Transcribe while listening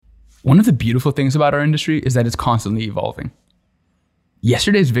One of the beautiful things about our industry is that it's constantly evolving.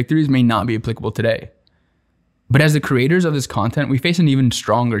 Yesterday's victories may not be applicable today. But as the creators of this content, we face an even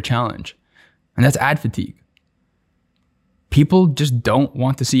stronger challenge, and that's ad fatigue. People just don't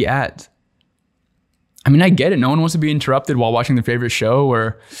want to see ads. I mean, I get it. No one wants to be interrupted while watching their favorite show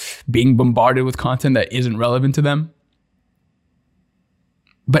or being bombarded with content that isn't relevant to them.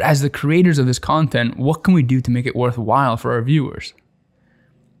 But as the creators of this content, what can we do to make it worthwhile for our viewers?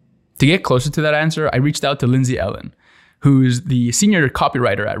 To get closer to that answer, I reached out to Lindsay Ellen, who's the senior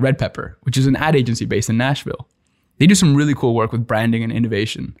copywriter at Red Pepper, which is an ad agency based in Nashville. They do some really cool work with branding and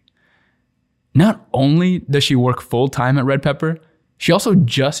innovation. Not only does she work full-time at Red Pepper, she also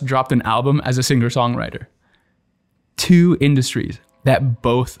just dropped an album as a singer-songwriter. Two industries that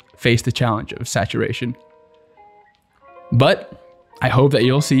both face the challenge of saturation. But I hope that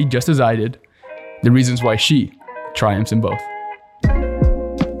you'll see, just as I did, the reasons why she triumphs in both.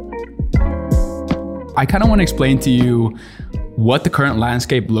 I kind of want to explain to you what the current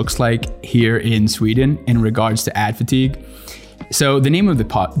landscape looks like here in Sweden in regards to ad fatigue. So the name of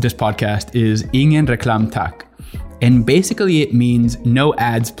this podcast is Ingen reklam tack. And basically it means no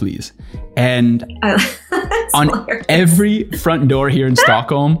ads, please. And on hilarious. Every front door here in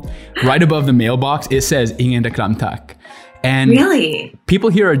Stockholm, right above the mailbox, it says Ingen reklam tack. And really? People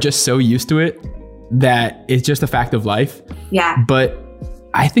here are just so used to it that it's just a fact of life. Yeah. But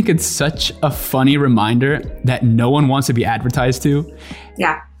I think it's such a funny reminder that no one wants to be advertised to.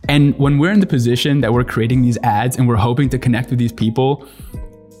 Yeah. And when we're in the position that we're creating these ads and we're hoping to connect with these people,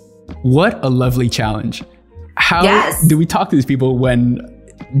 what a lovely challenge. How do we talk to these people when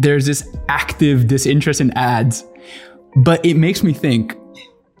there's this active disinterest in ads? But it makes me think,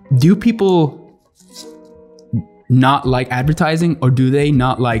 do people not like advertising, or do they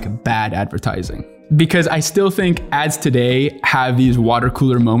not like bad advertising? Because I still think ads today have these water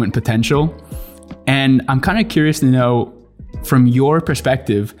cooler moment potential. And I'm kind of curious to know, from your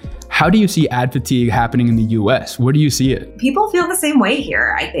perspective, how do you see ad fatigue happening in the US? Where do you see it? People feel the same way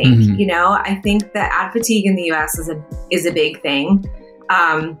here, I think. Mm-hmm. You know, I think that ad fatigue in the US is a big thing.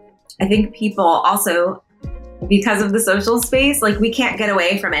 I think people also, because of the social space, like we can't get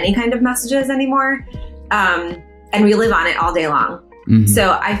away from any kind of messages anymore. And we live on it all day long. Mm-hmm.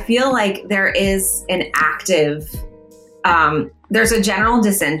 So I feel like there is an active, there's a general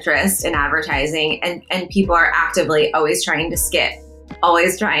disinterest in advertising, and people are actively always trying to skip,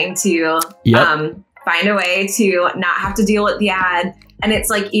 always trying to find a way to not have to deal with the ad. And it's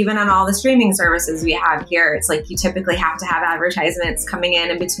like, even on all the streaming services we have here, it's like you typically have to have advertisements coming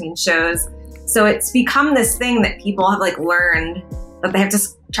in between shows. So it's become this thing that people have like learned that they have to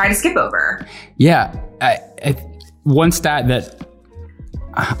try to skip over. Yeah. One stat that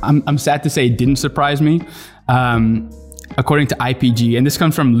I'm sad to say didn't surprise me. According to IPG, and this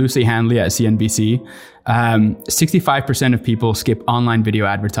comes from Lucy Hanley at CNBC, 65% of people skip online video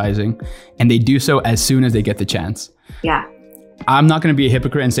advertising, and they do so as soon as they get the chance. Yeah. I'm not going to be a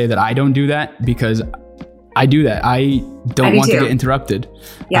hypocrite and say that I don't do that, because I do that. I don't want to get interrupted.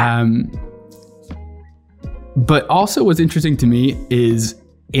 Yeah. But also what's interesting to me is,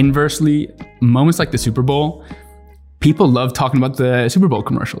 inversely, moments like the Super Bowl, people love talking about the Super Bowl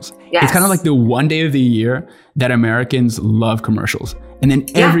commercials. Yes. It's kind of like the one day of the year that Americans love commercials. And then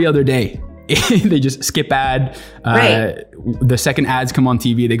every other day, they just skip ad. Right. The second ads come on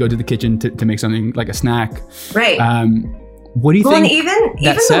TV, they go to the kitchen to make something like a snack. Right. What do you think? And even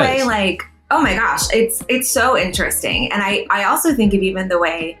the way, like, oh my gosh, it's so interesting. And I also think of even the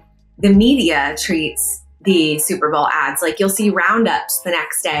way the media treats the Super Bowl ads. Like, you'll see roundups the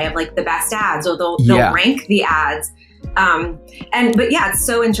next day of like the best ads, or they'll rank the ads. But yeah, it's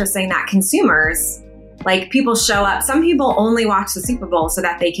so interesting that consumers, like, people show up. Some people only watch the Super Bowl so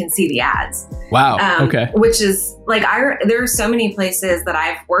that they can see the ads. Wow. Okay. Which is like, there are so many places that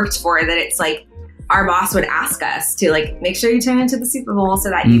I've worked for that it's like our boss would ask us to like, make sure you tune into the Super Bowl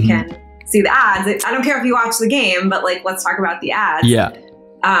so that you can see the ads. I don't care if you watch the game, but like, let's talk about the ads. Yeah.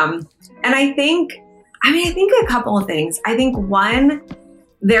 And I think a couple of things. I think one,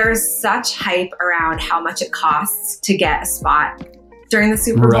 there's such hype around how much it costs to get a spot during the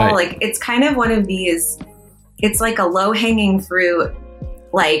Super Bowl. Right. Like, it's kind of one of these, it's like a low hanging fruit,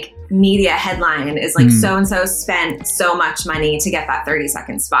 like, media headline is like, so-and-so spent so much money to get that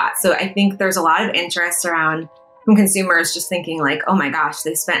 30-second spot. So I think there's a lot of interest around from consumers just thinking like, oh my gosh,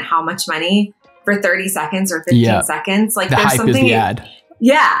 they spent how much money for 30 seconds or 15 seconds? Like, the there's hype something. Is the ad.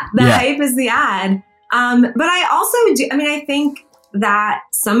 Yeah. The hype is the ad. But I also I think that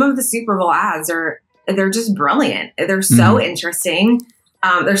some of the Super Bowl ads they're just brilliant. They're so interesting.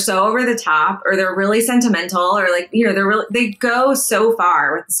 they're so over the top, or they're really sentimental, or like, you know, they go so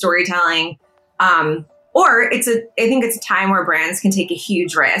far with the storytelling. Or I think it's a time where brands can take a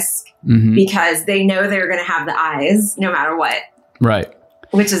huge risk because they know they're going to have the eyes no matter what. Right.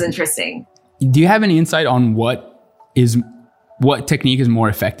 Which is interesting. Do you have any insight on what technique is more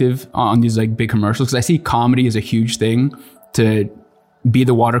effective on these like big commercials? Because I see comedy is a huge thing to be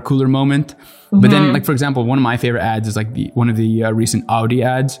the water cooler moment. But then, like, for example, one of my favorite ads is like one of the recent Audi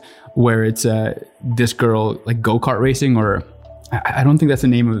ads where it's this girl like go-kart racing, or I don't think that's the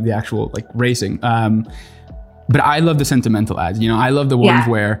name of the actual like racing. But I love the sentimental ads. You know, I love the ones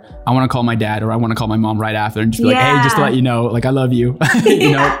where I want to call my dad or I want to call my mom right after and just be like, hey, just to let you know, like, I love you.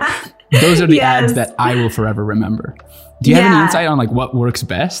 You know, those are the ads that I will forever remember. Do you have any insight on like what works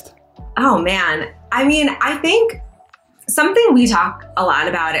best? Oh man. I mean, I think something we talk a lot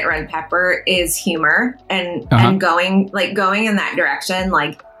about at Red Pepper is humor and going in that direction.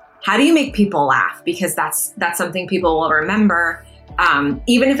 Like, how do you make people laugh? Because that's something people will remember.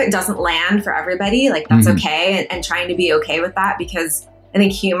 Even if it doesn't land for everybody, like that's okay. And trying to be okay with that, because I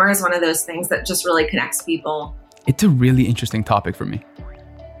think humor is one of those things that just really connects people. It's a really interesting topic for me.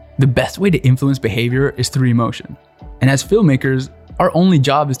 The best way to influence behavior is through emotion. And as filmmakers, our only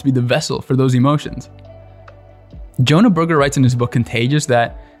job is to be the vessel for those emotions. Jonah Berger writes in his book Contagious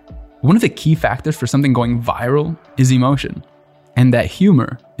that one of the key factors for something going viral is emotion, and that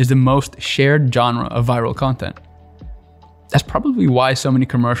humor is the most shared genre of viral content. That's probably why so many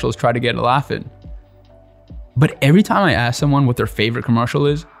commercials try to get a laugh in. But every time I ask someone what their favorite commercial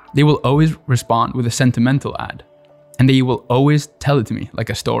is, they will always respond with a sentimental ad, and they will always tell it to me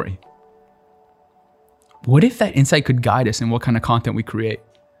like a story. What if that insight could guide us in what kind of content we create?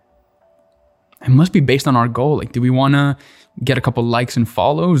 It must be based on our goal. Like, do we want to get a couple likes and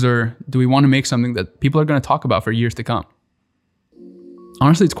follows, or do we want to make something that people are going to talk about for years to come?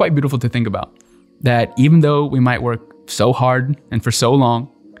 Honestly, it's quite beautiful to think about that even though we might work so hard and for so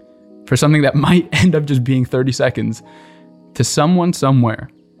long for something that might end up just being 30 seconds, to someone somewhere,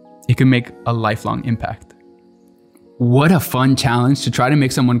 it can make a lifelong impact. What a fun challenge to try to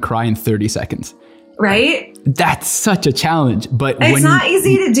make someone cry in 30 seconds. Right? That's such a challenge, but it's not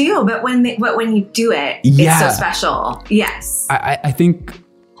easy to do. But when you do it, it's so special. Yes, I think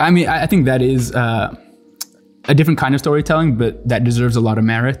that is a different kind of storytelling, but that deserves a lot of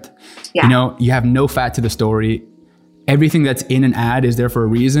merit. Yeah. You know, you have no fat to the story. Everything that's in an ad is there for a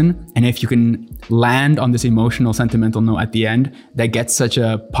reason, and if you can land on this emotional, sentimental note at the end that gets such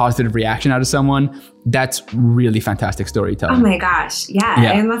a positive reaction out of someone, that's really fantastic storytelling. Oh my gosh,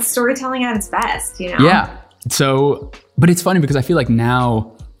 yeah. And that's storytelling at its best, you know? Yeah. So, but it's funny because I feel like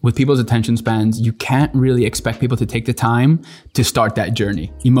now with people's attention spans, you can't really expect people to take the time to start that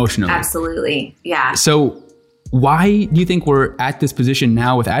journey emotionally. Absolutely, yeah. So why do you think we're at this position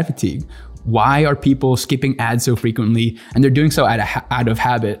now with ad fatigue? Why are people skipping ads so frequently? And they're doing so out of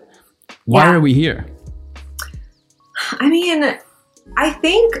habit. Why are we here? I mean, I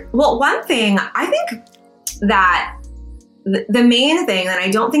think that the main thing, and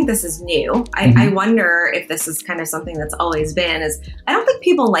I don't think this is new, I wonder if this is kind of something that's always been, is I don't think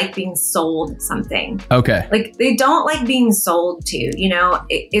people like being sold something. Okay. Like, they don't like being sold to, you know,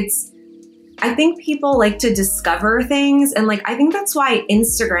 I think people like to discover things. And like, I think that's why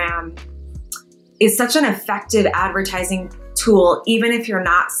Instagram is such an effective advertising tool, even if you're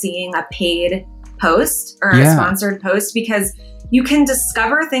not seeing a paid post or a sponsored post, because you can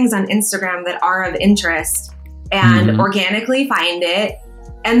discover things on Instagram that are of interest and organically find it.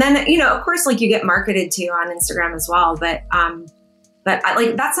 And then, you know, of course, like, you get marketed to on Instagram as well. But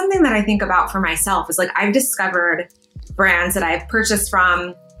that's something that I think about for myself, is like, I've discovered brands that I've purchased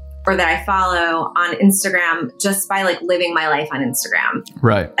from or that I follow on Instagram just by like living my life on Instagram.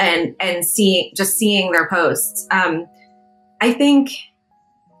 Right. And seeing their posts. I think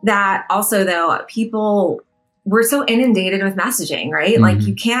that also, though, we're so inundated with messaging, right? Like,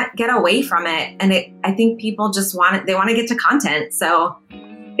 you can't get away from it. And I think people just they want to get to content. So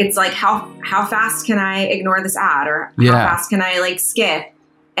it's like, how fast can I ignore this ad, or how fast can I like skip?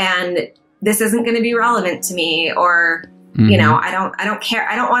 And this isn't going to be relevant to me, or, you know, I don't care.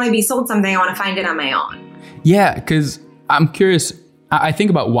 I don't want to be sold something. I want to find it on my own. Yeah. Cause I'm curious. I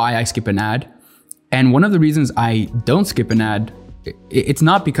think about why I skip an ad. And one of the reasons I don't skip an ad, it's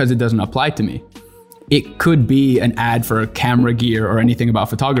not because it doesn't apply to me. It could be an ad for camera gear or anything about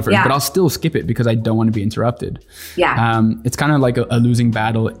photographers, but I'll still skip it because I don't want to be interrupted. Yeah. It's kind of like a losing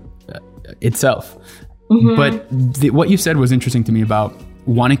battle itself. But what you said was interesting to me about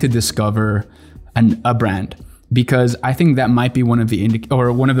wanting to discover a brand, because I think that might be one of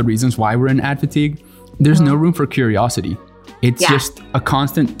the reasons why we're in ad fatigue. There's no room for curiosity. It's just a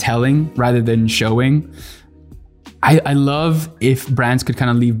constant telling rather than showing. I love if brands could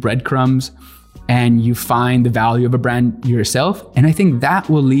kind of leave breadcrumbs and you find the value of a brand yourself. And I think that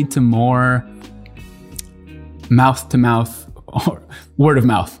will lead to more mouth to mouth or word of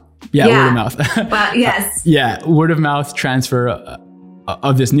mouth. Yeah, word of mouth. Well, yes. Word of mouth transfer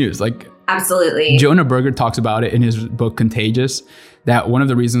of this news. Like, absolutely. Jonah Berger talks about it in his book Contagious, that one of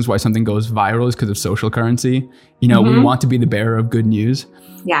the reasons why something goes viral is because of social currency. You know, we want to be the bearer of good news.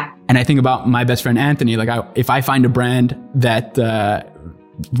 Yeah. And I think about my best friend Anthony. Like, if I find a brand that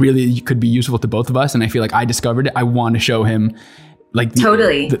really could be useful to both of us, and I feel like I discovered it, I want to show him like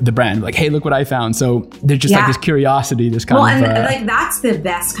the brand. Like, hey, look what I found. So there's just like this curiosity, this kind of... and like that's the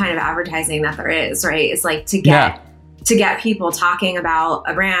best kind of advertising that there is, right? It's like to get people talking about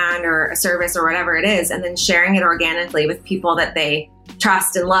a brand or a service or whatever it is, and then sharing it organically with people that they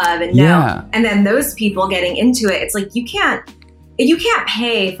trust and love and know. Yeah. And then those people getting into it, it's like you can't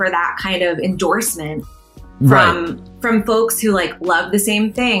pay for that kind of endorsement from folks who like love the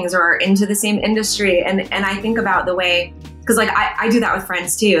same things or are into the same industry. And I think about the way, because like I do that with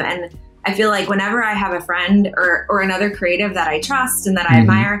friends too. And I feel like whenever I have a friend or another creative that I trust and that I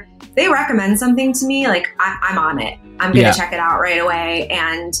admire, they recommend something to me, like I'm on it. I'm going to check it out right away.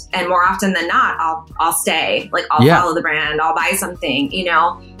 And more often than not, I'll stay. Like I'll follow the brand. I'll buy something, you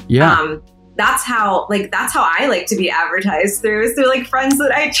know? Yeah. That's how I like to be advertised through like friends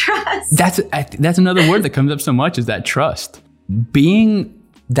that I trust. That's another word that comes up so much, is that trust. Being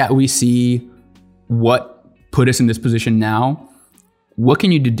that we see what put us in this position now, what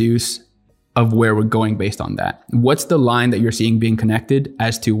can you deduce of where we're going based on that? What's the line that you're seeing being connected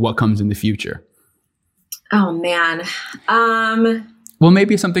as to what comes in the future? Oh man. Well,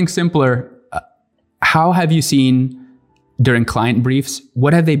 maybe something simpler. How have you seen during client briefs,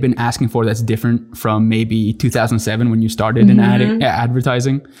 what have they been asking for that's different from maybe 2007 when you started in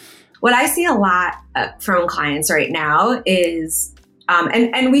advertising? What I see a lot from clients right now is,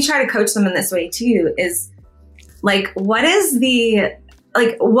 and we try to coach them in this way too, is like, what is the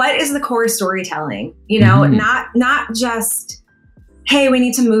core storytelling? You know, not just, hey, we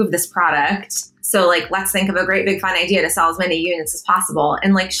need to move this product. So like, let's think of a great big fun idea to sell as many units as possible.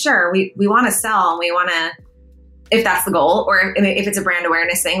 And like, sure, we want to sell and we want to, if that's the goal, or if it's a brand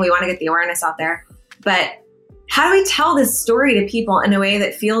awareness thing, we want to get the awareness out there. But how do we tell this story to people in a way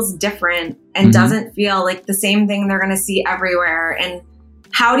that feels different and doesn't feel like the same thing they're going to see everywhere? And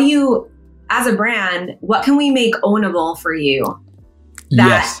how do you, as a brand, what can we make ownable for you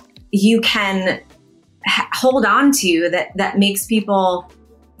that you can hold on to that makes people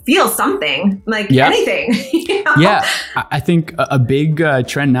feel something, like anything? You know? Yeah, I think a big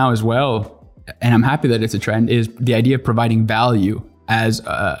trend now as well, and I'm happy that it's a trend, is the idea of providing value as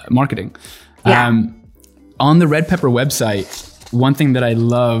marketing. Yeah. On the Red Pepper website, one thing that I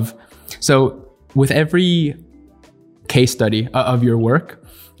love, so with every case study of your work,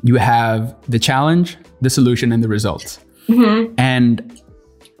 you have the challenge, the solution, and the results. And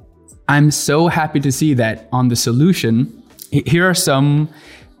I'm so happy to see that on the solution, here are some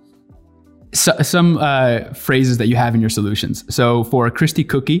phrases that you have in your solutions. So for Christy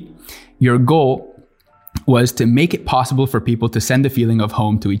Cookie, your goal was to make it possible for people to send the feeling of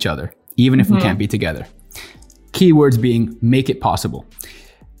home to each other, even if we can't be together. Keywords being make it possible.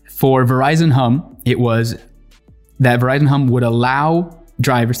 For Verizon Hum, it was that Verizon Hum would allow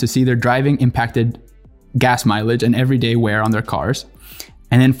drivers to see their driving impacted gas mileage and everyday wear on their cars.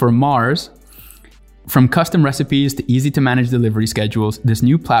 And then for Mars, from custom recipes to easy to manage delivery schedules, this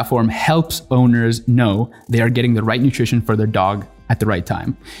new platform helps owners know they are getting the right nutrition for their dog at the right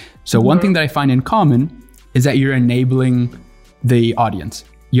time. So one thing that I find in common is that you're enabling the audience.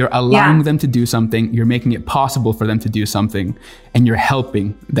 You're allowing them to do something, you're making it possible for them to do something, and you're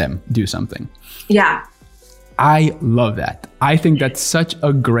helping them do something. Yeah. I love that. I think that's such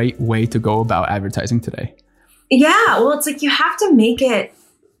a great way to go about advertising today. Yeah. Well, it's like you have to make it,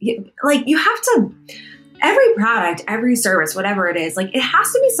 like you have to, every product, every service, whatever it is, like it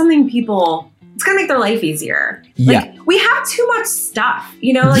has to be something people, it's going to make their life easier. Like we have too much stuff,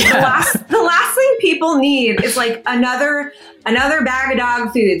 you know, like the last thing people need is like another bag of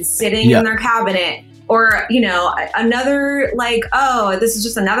dog food sitting in their cabinet, or, you know, another like, oh, this is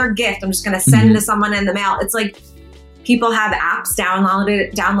just another gift I'm just going to send to someone in the mail. It's like people have apps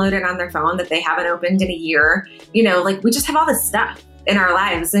downloaded on their phone that they haven't opened in a year. You know, like we just have all this stuff in our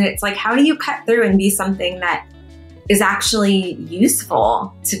lives. And it's like, how do you cut through and be something that is actually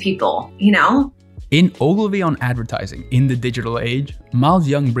useful to people, you know? In Ogilvy on Advertising in the Digital Age, Miles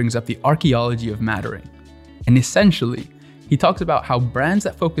Young brings up the archaeology of mattering. And essentially, he talks about how brands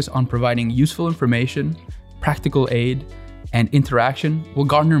that focus on providing useful information, practical aid, and interaction will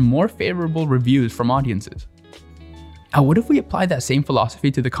garner more favorable reviews from audiences. Now, what if we apply that same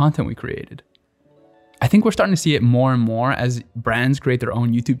philosophy to the content we created? I think we're starting to see it more and more as brands create their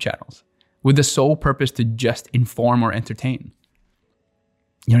own YouTube channels with the sole purpose to just inform or entertain.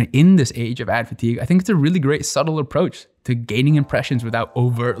 In this age of ad fatigue, I think it's a really great subtle approach to gaining impressions without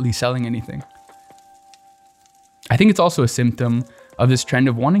overtly selling anything. I think it's also a symptom of this trend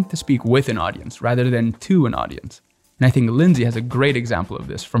of wanting to speak with an audience rather than to an audience. And I think Lindsay has a great example of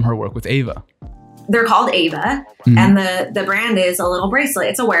this from her work with Ava. They're called Ava, and the brand is a little bracelet.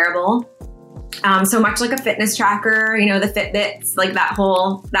 It's a wearable. So much like a fitness tracker, the Fitbits, like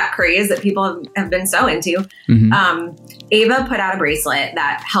that craze that people have been so into. Ava put out a bracelet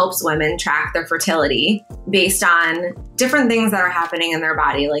that helps women track their fertility based on different things that are happening in their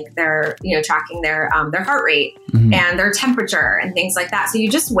body, like they're, tracking their heart rate and their temperature and things like that. So you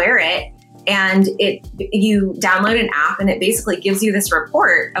just wear it and you download an app and it basically gives you this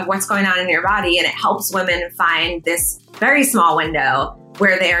report of what's going on in your body, and it helps women find this very small window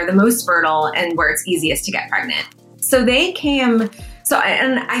where they are the most fertile and where it's easiest to get pregnant. So they came,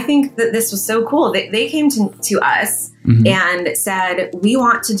 and I think that this was so cool. They came to us and said, we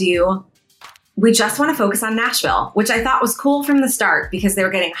just want to focus on Nashville, which I thought was cool from the start because they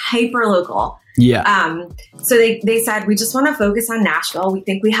were getting hyper local. Yeah. So they said, we just want to focus on Nashville. We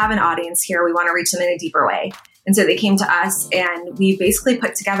think we have an audience here. We want to reach them in a deeper way. And so they came to us and we basically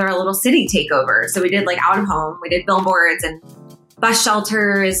put together a little city takeover. So we did like out of home, we did billboards and bus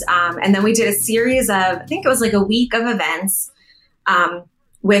shelters. And then we did a series of, I think it was like a week of events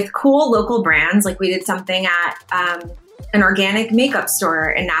with cool local brands. Like we did something at an organic makeup store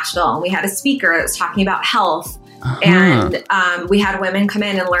in Nashville. And we had a speaker that was talking about health. And we had women come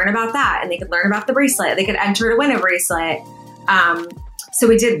in and learn about that. And they could learn about the bracelet. They could enter to win a bracelet. So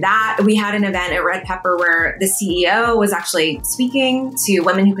we did that. We had an event at Red Pepper where the CEO was actually speaking to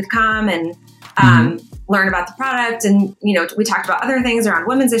women who could come and learn about the product. And, we talked about other things around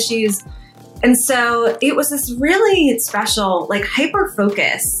women's issues. And so it was this really special, like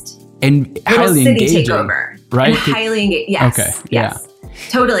hyper-focused and highly city engaging, takeover. right? And highly engaged. Yes. Okay. Yes. Yeah.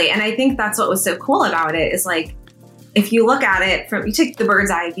 Totally. And I think that's what was so cool about it is like, if you look at it you take the bird's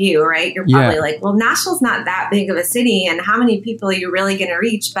eye view, right? You're probably like, well, Nashville's not that big of a city and how many people are you really going to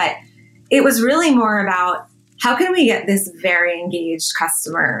reach? But it was really more about how can we get this very engaged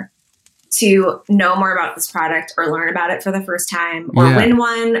customer to know more about this product or learn about it for the first time or win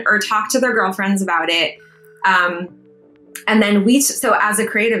one or talk to their girlfriends about it. And then so as a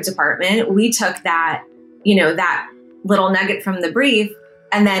creative department, we took that, that little nugget from the brief.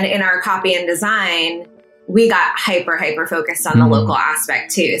 And then in our copy and design, we got hyper focused on the local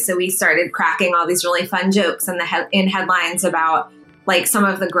aspect too. So we started cracking all these really fun jokes in headlines about like some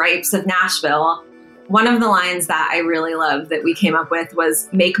of the gripes of Nashville. One of the lines that I really loved that we came up with was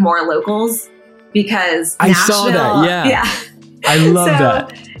make more locals, because I saw that. Yeah. I love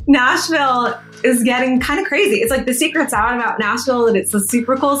that. Nashville is getting kind of crazy. It's like the secret's out about Nashville that it's a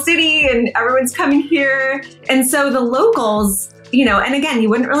super cool city and everyone's coming here. And so the locals, and again, you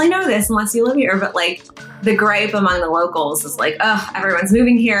wouldn't really know this unless you live here, but like the gripe among the locals is like, oh, everyone's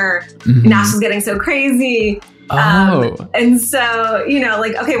moving here. Nashville's getting so crazy. And so,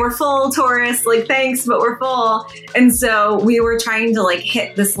 like, okay, we're full tourists, like, thanks, but we're full. And so we were trying to like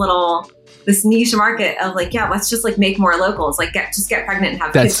hit this niche market of like, yeah, let's just like make more locals, like just get pregnant and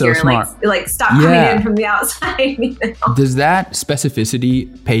have kids so here. Smart. Like stop coming in from the outside. Does that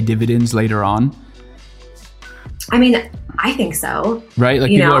specificity pay dividends later on? I mean, I think so. Right?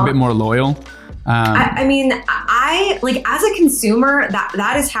 Like people are a bit more loyal. I mean, I like as a consumer,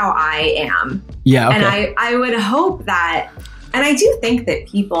 that is how I am. Yeah. Okay. And I would hope that, and I do think that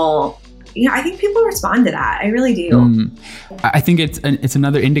people, I think people respond to that. I really do. I think it's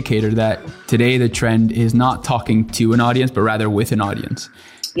another indicator that today the trend is not talking to an audience, but rather with an audience.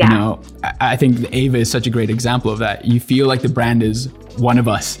 Yeah. I think Ava is such a great example of that. You feel like the brand is one of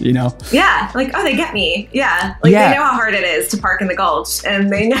us, Yeah. Like, oh, they get me. Yeah. Like they know how hard it is to park in the Gulch and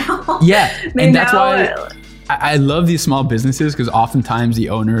they know. Yeah. And that's why I love these small businesses, because oftentimes the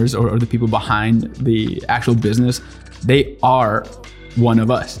owners or the people behind the actual business, they are one of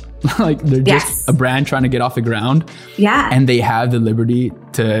us. Like they're just a brand trying to get off the ground. Yeah. And they have the liberty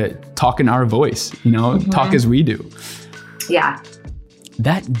to talk in our voice, talk as we do. Yeah.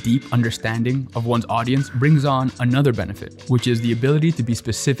 That deep understanding of one's audience brings on another benefit, which is the ability to be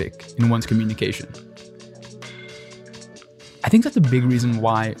specific in one's communication. I think that's a big reason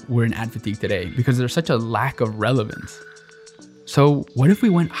why we're in ad fatigue today, because there's such a lack of relevance. So what if we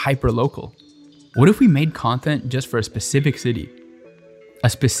went hyper local? What if we made content just for a specific city, a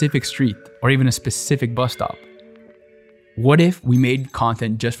specific street, or even a specific bus stop? What if we made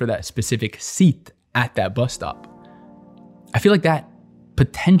content just for that specific seat at that bus stop? I feel like that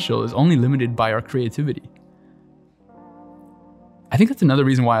potential is only limited by our creativity. I think that's another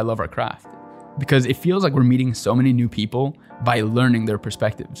reason why I love our craft, because it feels like we're meeting so many new people by learning their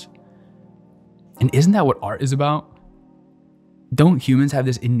perspectives. And isn't that what art is about? Don't humans have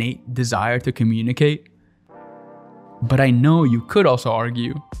this innate desire to communicate? But I know you could also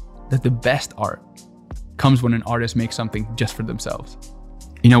argue that the best art comes when an artist makes something just for themselves.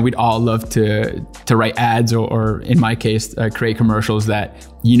 You know, we'd all love to write ads or in my case, create commercials that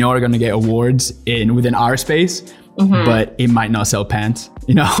you know are going to get awards within our space, but it might not sell pants,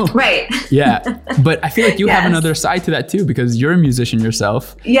 you know? Right. Yeah. But I feel like you have another side to that too, because you're a musician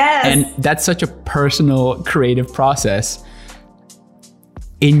yourself. Yes. And that's such a personal, creative process.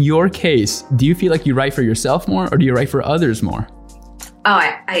 In your case, do you feel like you write for yourself more or do you write for others more? Oh,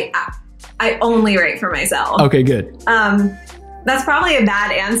 I only write for myself. Okay, good. That's probably a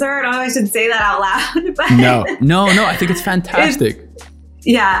bad answer. I don't know if I should say that out loud. But No. I think it's fantastic.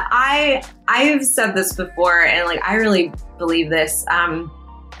 Yeah, I've said this before, and like I really believe this.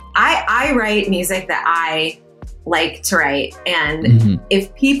 I write music that I like to write, and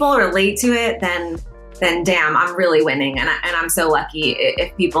if people relate to it, then damn, I'm really winning, and I'm so lucky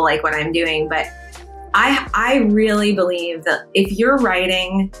if people like what I'm doing. But I really believe that if you're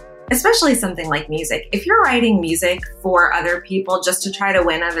writing, especially something like music, if you're writing music for other people just to try to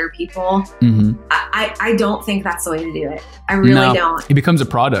win other people, I don't think that's the way to do it. I really don't. It becomes a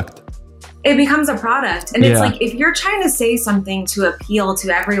product. It becomes a product. And it's like, if you're trying to say something to appeal to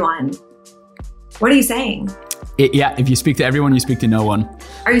everyone, what are you saying? If you speak to everyone, you speak to no one.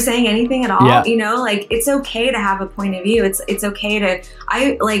 Are you saying anything at all? Yeah. You know, like it's okay to have a point of view. It's okay to,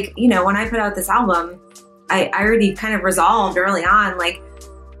 when I put out this album, I already kind of resolved early on, like,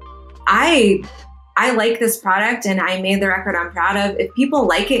 I like this product and I made the record I'm proud of. If people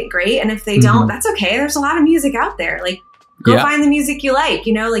like it, great. And if they don't, that's okay. There's a lot of music out there. Like, go find the music you like,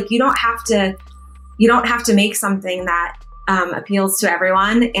 you know, like you don't have to make something that appeals to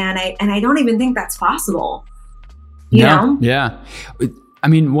everyone. And I don't even think that's possible. You know? Yeah. I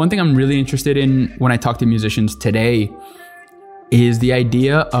mean, one thing I'm really interested in when I talk to musicians today is the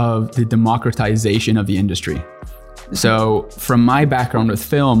idea of the democratization of the industry. So from my background with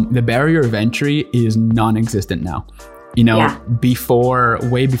film, the barrier of entry is non-existent now. You know,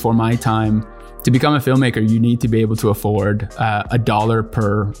 way before my time, to become a filmmaker, you need to be able to afford $1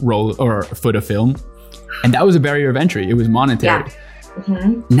 per roll or foot of film. And that was a barrier of entry. It was monetary.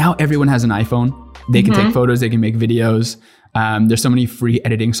 Now everyone has an iPhone. They can take photos, they can make videos. There's so many free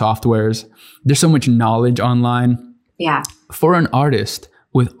editing softwares. There's so much knowledge online. Yeah. For an artist,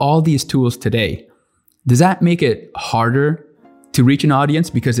 with all these tools today, does that make it harder to reach an audience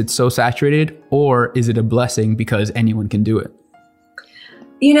because it's so saturated, or is it a blessing because anyone can do it?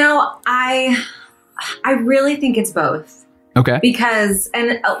 You know, I really think it's both. Okay. Because,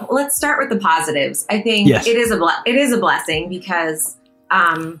 and let's start with the positives. I think it is a blessing because,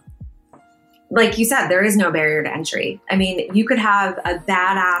 like you said, there is no barrier to entry. I mean, you could have a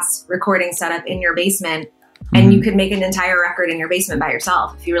badass recording setup in your basement, and you could make an entire record in your basement by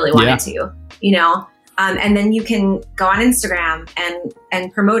yourself if you really wanted to. You know. And then you can go on Instagram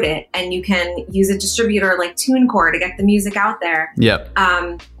and promote it, and you can use a distributor like TuneCore to get the music out there. Yep.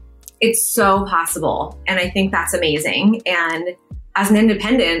 It's so possible. And I think that's amazing. And as an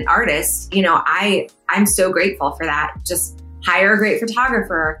independent artist, you know, I'm so grateful for that. Just hire a great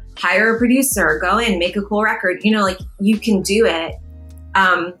photographer, hire a producer, go in, make a cool record, you know, like you can do it.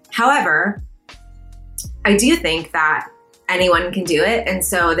 However, I do think that anyone can do it. And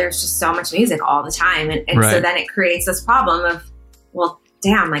so there's just so much music all the time. And so then it creates this problem of, well,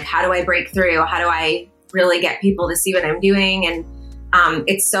 damn, like, how do I break through? How do I really get people to see what I'm doing? And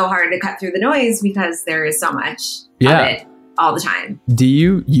it's so hard to cut through the noise because there is so much of it all the time. Do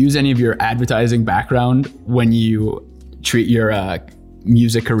you use any of your advertising background when you treat your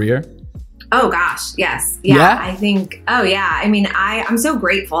music career? Oh, gosh. Yes. Yeah. I think, I mean, I'm so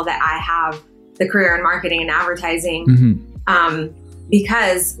grateful that I have the career in marketing and advertising.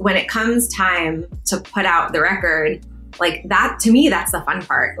 Because when it comes time to put out the record, like that, to me, that's the fun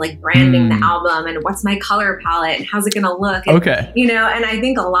part, like branding the album and what's my color palette and how's it going to look? And, you know, and I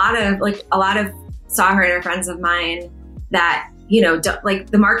think a lot of songwriter friends of mine that, you know, like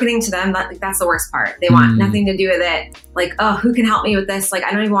the marketing to them, that's the worst part. They want nothing to do with it. Like, oh, who can help me with this? Like,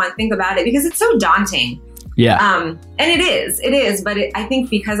 I don't even want to think about it because it's so daunting. Yeah. And it is, but I think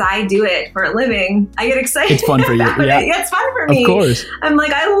because I do it for a living, I get excited. It's fun for you. Yeah. It's fun for me. Of course. I'm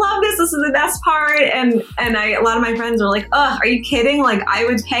like, I love this. This is the best part. And a lot of my friends were like, oh, are you kidding? Like, I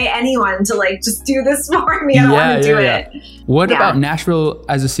would pay anyone to like, just do this for me. I don't want to do it. What about Nashville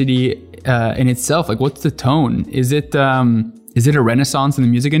as a city in itself? Like, what's the tone? Is it a renaissance in the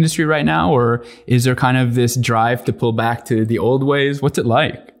music industry right now? Or is there kind of this drive to pull back to the old ways? What's it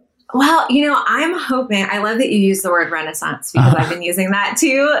like? Well, I'm hoping, I love that you use the word renaissance because I've been using that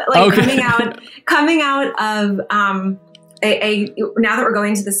too. Like coming out of now that we're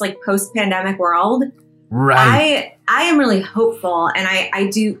going to this like post-pandemic world, right? I am really hopeful, and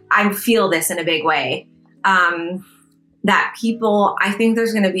I feel this in a big way. That people, I think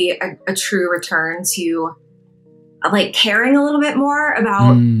there's going to be a true return to like caring a little bit more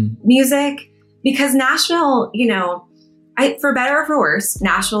about music, because Nashville, for better or for worse,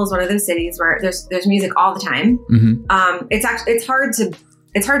 Nashville is one of those cities where there's music all the time. Mm-hmm. It's hard to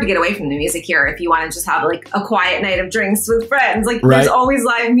get away from the music here if you want to just have like a quiet night of drinks with friends. Like there's always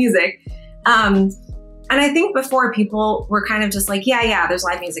live music. And I think before people were kind of just like, yeah, there's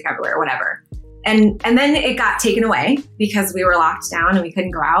live music everywhere, whatever. And then it got taken away because we were locked down and we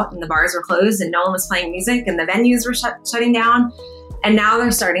couldn't go out and the bars were closed and no one was playing music and the venues were shutting down. And now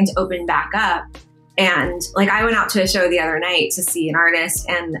they're starting to open back up. And like, I went out to a show the other night to see an artist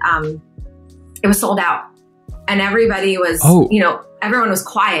and it was sold out and everybody was, everyone was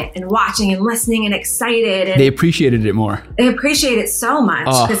quiet and watching and listening and excited. And they appreciated it more. They appreciate it so much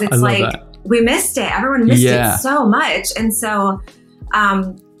because it's like, we missed it. Everyone missed it so much. And so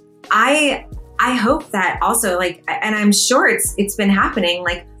I hope that also like, and I'm sure it's been happening.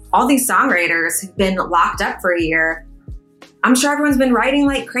 Like all these songwriters have been locked up for a year. I'm sure everyone's been writing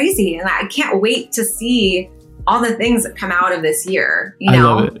like crazy, and I can't wait to see all the things that come out of this year. I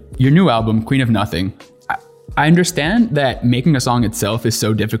love it. Your new album, Queen of Nothing. I understand that making a song itself is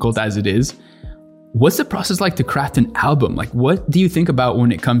so difficult as it is. What's the process like to craft an album? Like, what do you think about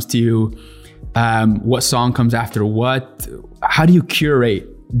when it comes to what song comes after what? How do you curate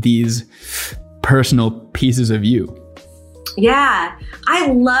these personal pieces of you? Yeah, I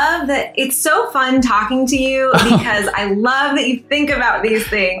love that. It's so fun talking to you because I love that you think about these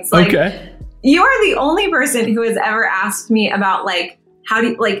things. Like, you are the only person who has ever asked me about like how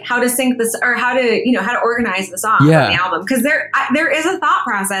to sync this or how to organize the song on the album, because there is a thought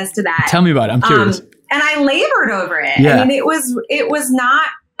process to that. Tell me about it. I'm curious. And I labored over it. Yeah. I mean, it was not.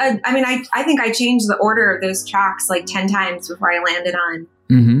 I think I changed the order of those tracks like 10 times before I landed on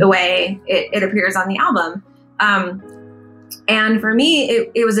the way it appears on the album. And for me,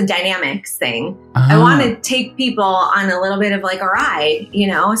 it was a dynamics thing. I want to take people on a little bit of like a ride,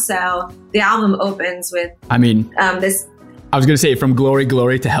 so the album opens with, this. I was going to say from Glory,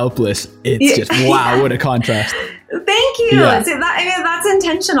 Glory to Helpless. It's just, wow, what a contrast. Thank you. Yeah. So that's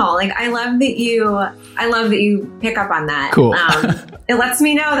intentional. Like, I love that you pick up on that. Cool. It lets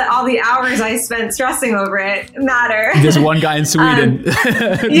me know that all the hours I spent stressing over it matter. There's one guy in Sweden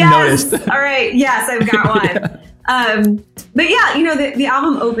yes. noticed. All right. Yes, I've got one. But yeah, the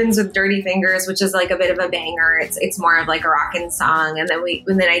album opens with Dirty Fingers, which is like a bit of a banger. It's more of like a rockin' song. And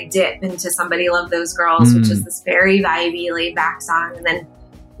then I dip into Somebody Love Those Girls, which is this very vibey, laid back song. And then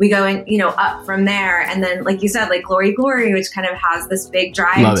we go in, up from there. And then, like you said, like Glory, Glory, which kind of has this big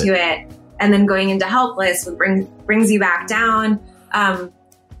drive to it. And then going into Helpless brings you back down.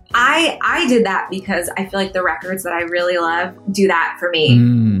 I did that because I feel like the records that I really love do that for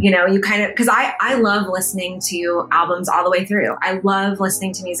me. You kind of, because I love listening to albums all the way through. I love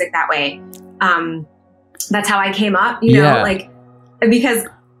listening to music that way. That's how I came up, like, because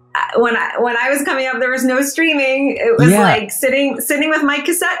when I was coming up, there was no streaming. It was like sitting with my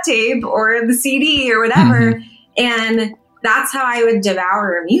cassette tape or the CD or whatever. And that's how I would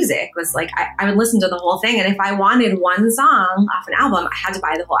devour music, was like, I would listen to the whole thing. And if I wanted one song off an album, I had to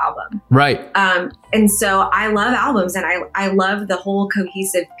buy the whole album. Right. And so I love albums, and I love the whole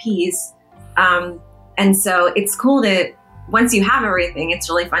cohesive piece. And so it's cool to, once you have everything, it's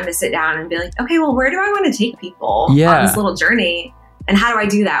really fun to sit down and be like, okay, well, where do I want to take people on this little journey? And how do I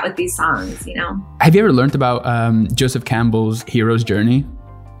do that with these songs, Have you ever learned about Joseph Campbell's Hero's Journey?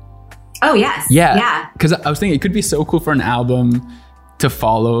 Oh, yes. Yeah. Because I was thinking it could be so cool for an album to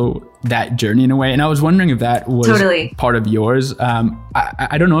follow that journey in a way. And I was wondering if that was part of yours.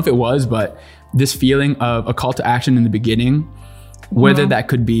 I don't know if it was, but this feeling of a call to action in the beginning, whether that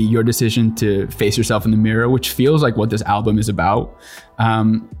could be your decision to face yourself in the mirror, which feels like what this album is about.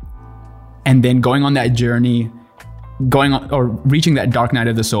 And then going on that journey, going on or reaching that dark night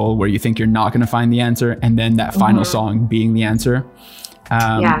of the soul where you think you're not going to find the answer. And then that final song being the answer.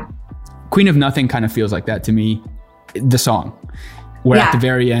 Queen of Nothing kind of feels like that to me, the song, where at the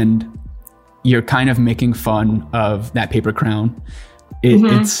very end, you're kind of making fun of that paper crown.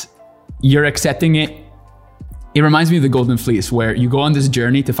 It's, you're accepting it. It reminds me of the Golden Fleece, where you go on this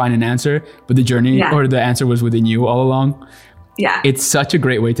journey to find an answer, but the journey or the answer was within you all along. Yeah. It's such a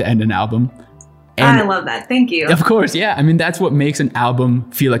great way to end an album. And I love that. Thank you. Of course. Yeah. I mean, that's what makes an album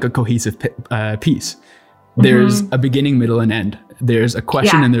feel like a cohesive piece. There's a beginning, middle, and end. There's a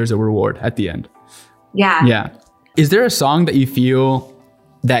question and there's a reward at the end. Yeah. Yeah. Is there a song that you feel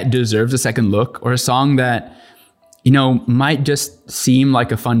that deserves a second look, or a song that, you know, might just seem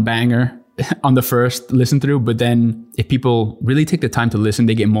like a fun banger on the first listen through, but then if people really take the time to listen,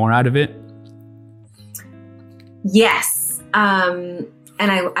 they get more out of it? Yes. And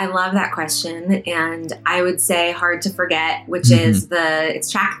I love that question. And I would say Hard to Forget, which is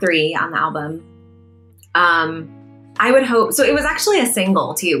it's track 3 on the album. I would hope, so it was actually a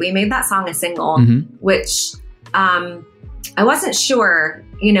single too. We made that song a single, which, I wasn't sure,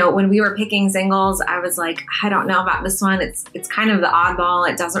 you know, when we were picking singles, I was like, I don't know about this one. It's kind of the oddball.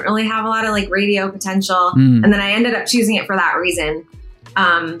 It doesn't really have a lot of like radio potential. And then I ended up choosing it for that reason,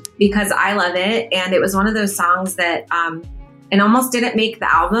 because I love it. And it was one of those songs that, it almost didn't make the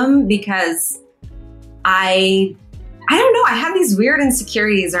album because I don't know. I have these weird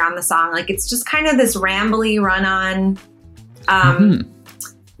insecurities around the song. Like, it's just kind of this rambly run on,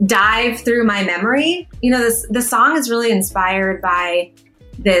 dive through my memory. You know, the song is really inspired by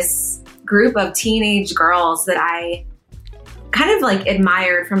this group of teenage girls that I kind of like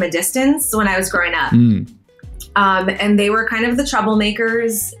admired from a distance when I was growing up. And they were kind of the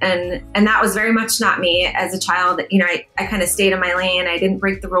troublemakers, and that was very much not me as a child. You know, I kind of stayed in my lane. I didn't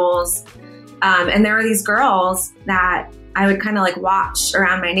break the rules. And there were these girls that I would kind of like watch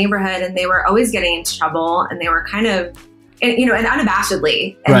around my neighborhood, and they were always getting into trouble, and they were kind of, you know, and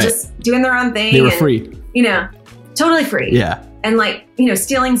unabashedly, and just doing their own thing. They were free. You know, totally free. Yeah. And like, you know,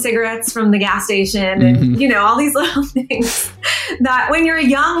 stealing cigarettes from the gas station and, you know, all these little things that when you're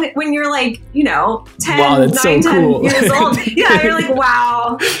young, when you're like, you know, 10, 9, 10 cool. years old, you're like,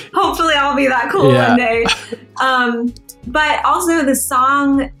 wow, hopefully I'll be that cool one day. But also the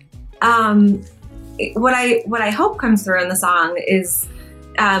song, what I hope comes through in the song is,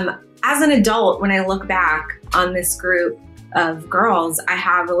 as an adult, when I look back on this group of girls, I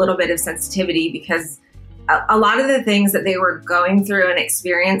have a little bit of sensitivity because a lot of the things that they were going through and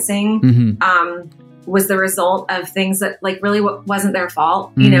experiencing was the result of things that like really wasn't their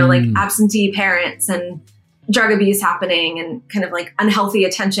fault, you know, like absentee parents and drug abuse happening and kind of like unhealthy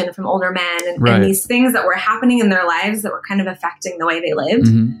attention from older men and these things that were happening in their lives that were kind of affecting the way they lived.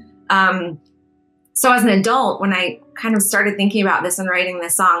 So as an adult, when I kind of started thinking about this and writing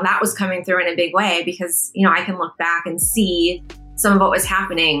this song, that was coming through in a big way because, you know, I can look back and see some of what was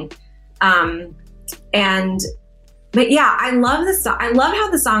happening. But yeah, I love this song. I love how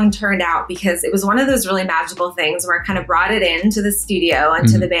the song turned out because it was one of those really magical things where I kind of brought it into the studio and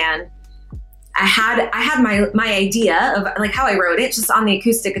to the band. I had my idea of like how I wrote it just on the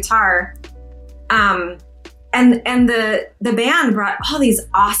acoustic guitar. And the band brought all these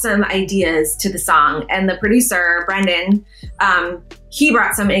awesome ideas to the song, and the producer, Brendan, he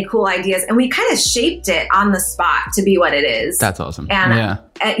brought so many cool ideas, and we kind of shaped it on the spot to be what it is. That's awesome. And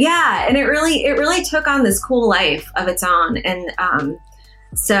and it really took on this cool life of its own. And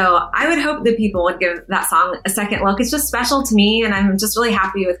so I would hope that people would give that song a second look. It's just special to me, and I'm just really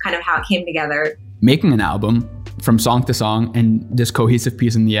happy with kind of how it came together. Making an album from song to song and this cohesive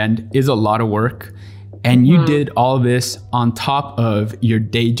piece in the end is a lot of work. And you did all of this on top of your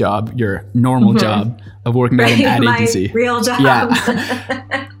day job, your normal job of working at an ad agency. My real job.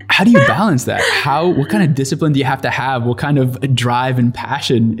 Yeah. How do you balance that? What kind of discipline do you have to have? What kind of drive and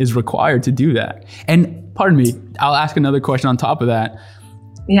passion is required to do that? And pardon me, I'll ask another question on top of that.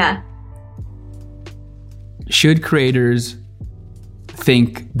 Yeah. Should creators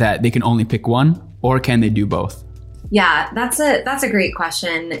think that they can only pick one, or can they do both? Yeah, that's a great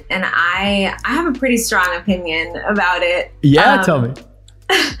question. And I have a pretty strong opinion about it. Yeah, tell me.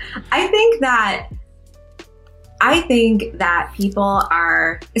 I think that people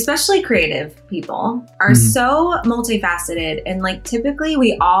are, especially creative people, are so multifaceted, and like typically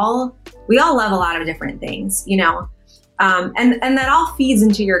we all love a lot of different things, you know, and that all feeds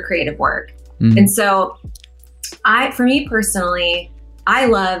into your creative work. And so for me personally, I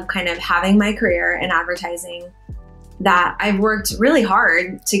love kind of having my career in advertising, that I've worked really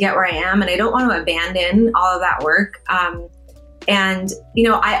hard to get where I am, and I don't want to abandon all of that work. And, you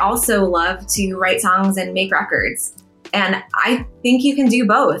know, I also love to write songs and make records. And I think you can do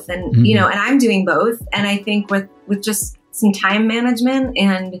both. And, you know, and I'm doing both. And I think with just some time management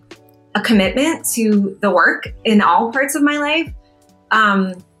and a commitment to the work in all parts of my life,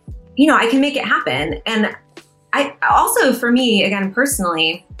 I can make it happen. And I also, for me, again,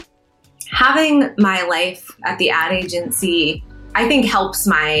 personally, having my life at the ad agency, I think helps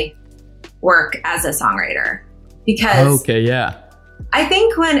my work as a songwriter, because I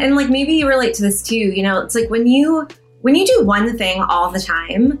think and like maybe you relate to this too, it's like when you do one thing all the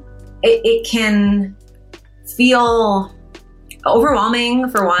time, it can feel overwhelming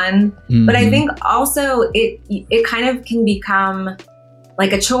for one, but I think also it kind of can become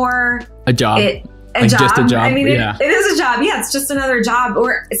like a chore, a job. Just a job. I mean, it is a job. Yeah, it's just another job.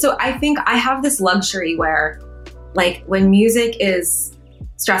 So I think I have this luxury where, like, when music is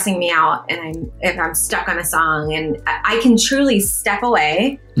stressing me out and if I'm stuck on a song, and I can truly step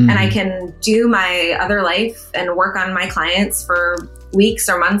away and I can do my other life and work on my clients for weeks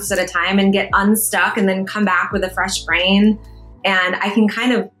or months at a time and get unstuck and then come back with a fresh brain. And I can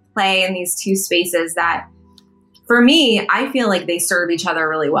kind of play in these two spaces that, for me, I feel like they serve each other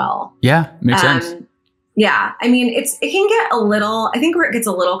really well. Yeah, makes sense. Yeah. I mean, it can get a little, I think where it gets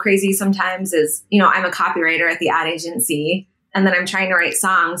a little crazy sometimes is, I'm a copywriter at the ad agency, and then I'm trying to write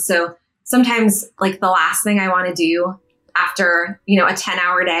songs. So sometimes, like, the last thing I want to do after, a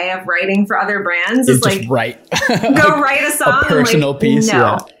 10-hour day of writing for other brands is like, write. Go write a song. A personal piece.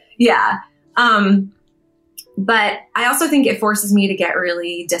 No. Yeah. But I also think it forces me to get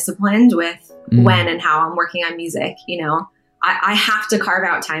really disciplined with when and how I'm working on music. I have to carve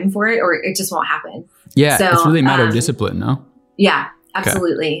out time for it, or it just won't happen. Yeah, so, it's really a matter of discipline, no? Yeah,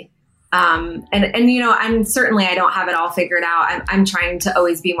 absolutely. Okay. And certainly I don't have it all figured out. I'm trying to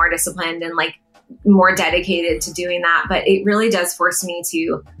always be more disciplined and like more dedicated to doing that. But it really does force me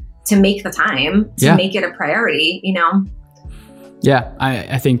to make the time to make it a priority, Yeah,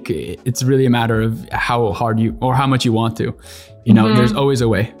 I think it's really a matter of how hard or how much you want to. There's always a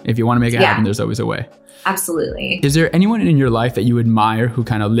way. If you want to make it happen, there's always a way. Absolutely. Is there anyone in your life that you admire who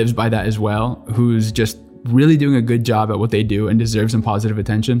kind of lives by that as well, who's just really doing a good job at what they do and deserves some positive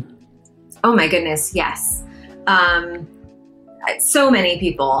attention? Oh my goodness, yes. So many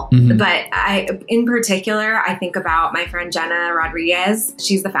people, but in particular, I think about my friend Jenna Rodriguez.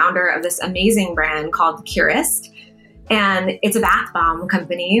 She's the founder of this amazing brand called The Curist, and it's a bath bomb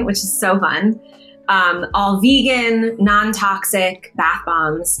company, which is so fun. All vegan, non-toxic bath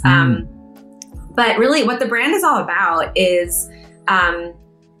bombs. But really what the brand is all about is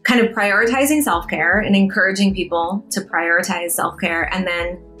kind of prioritizing self-care and encouraging people to prioritize self-care, and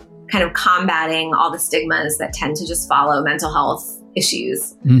then kind of combating all the stigmas that tend to just follow mental health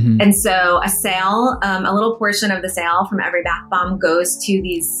issues. And so a little portion of the sale from every bath bomb goes to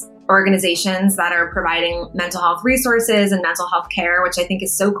these organizations that are providing mental health resources and mental health care, which I think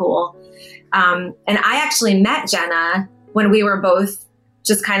is so cool. And I actually met Jenna when we were both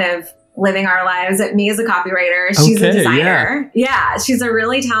just kind of living our lives. Me as a copywriter, she's a designer. Yeah, she's a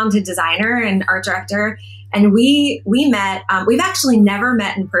really talented designer and art director. And we met, we've actually never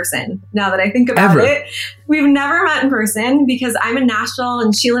met in person. Now that I think about it, we've never met in person because I'm in Nashville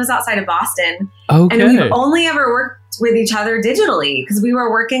and she lives outside of Boston. And we've only ever worked with each other digitally because we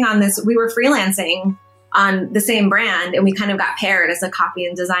were working on this, we were freelancing on the same brand, and we kind of got paired as a copy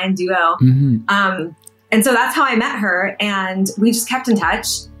and design duo. And so that's how I met her, and we just kept in touch.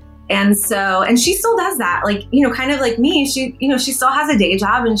 And she still does that, like, kind of like me, she still has a day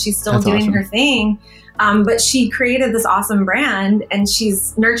job and she's still doing her thing. But she created this awesome brand and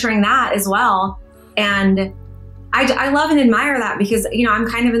she's nurturing that as well. And I love and admire that because, I'm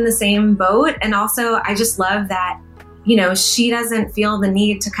kind of in the same boat. And also I just love that, she doesn't feel the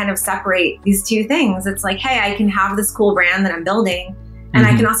need to kind of separate these two things. It's like, hey, I can have this cool brand that I'm building, and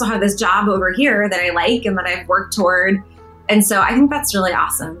I can also have this job over here that I like and that I've worked toward. And so I think that's really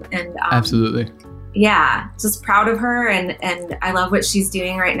awesome. And absolutely. Yeah, just proud of her. And I love what she's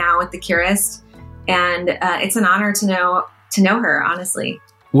doing right now with The Curist. And it's an honor to know her, honestly.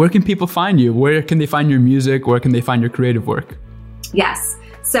 Where can people find you? Where can they find your music? Where can they find your creative work? Yes.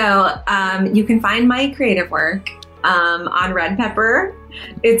 So you can find my creative work on Redpepper.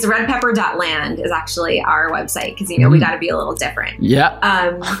 It's redpepper.land is actually our website because, we got to be a little different. Yeah.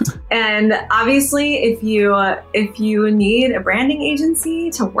 And obviously, if you need a branding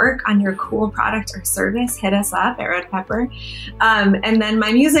agency to work on your cool product or service, hit us up at Redpepper. And then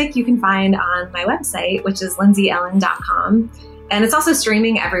my music you can find on my website, which is lindsayellen.com. And it's also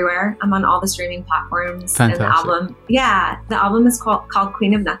streaming everywhere. I'm on all the streaming platforms. Fantastic. And the album is called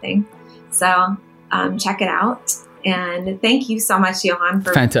Queen of Nothing. So check it out. And thank you so much, Johan,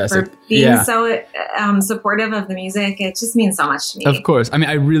 for being so supportive of the music. It just means so much to me. Of course. I mean,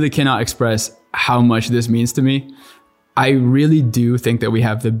 I really cannot express how much this means to me. I really do think that we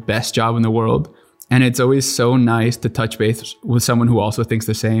have the best job in the world. And it's always so nice to touch base with someone who also thinks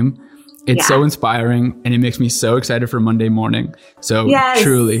the same. It's so inspiring, and it makes me so excited for Monday morning. So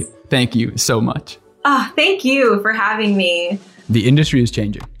truly, thank you so much. Oh, thank you for having me. The industry is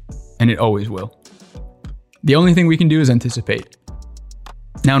changing, and it always will. The only thing we can do is anticipate.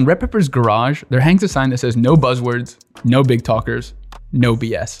 Now in Redpepper's garage, there hangs a sign that says no buzzwords, no big talkers, no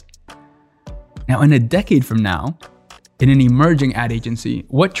BS. Now in a decade from now, in an emerging ad agency,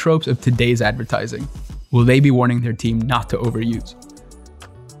 what tropes of today's advertising will they be warning their team not to overuse?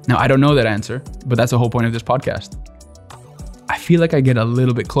 Now, I don't know that answer, but that's the whole point of this podcast. I feel like I get a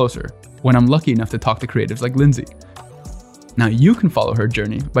little bit closer when I'm lucky enough to talk to creatives like Lindsay. Now, you can follow her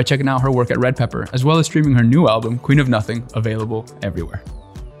journey by checking out her work at Redpepper, as well as streaming her new album, Queen of Nothing, available everywhere.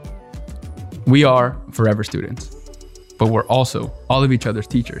 We are forever students, but we're also all of each other's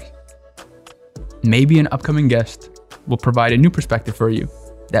teachers. Maybe an upcoming guest will provide a new perspective for you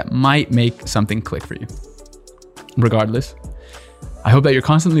that might make something click for you. Regardless, I hope that you're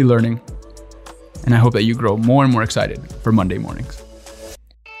constantly learning, and I hope that you grow more and more excited for Monday mornings.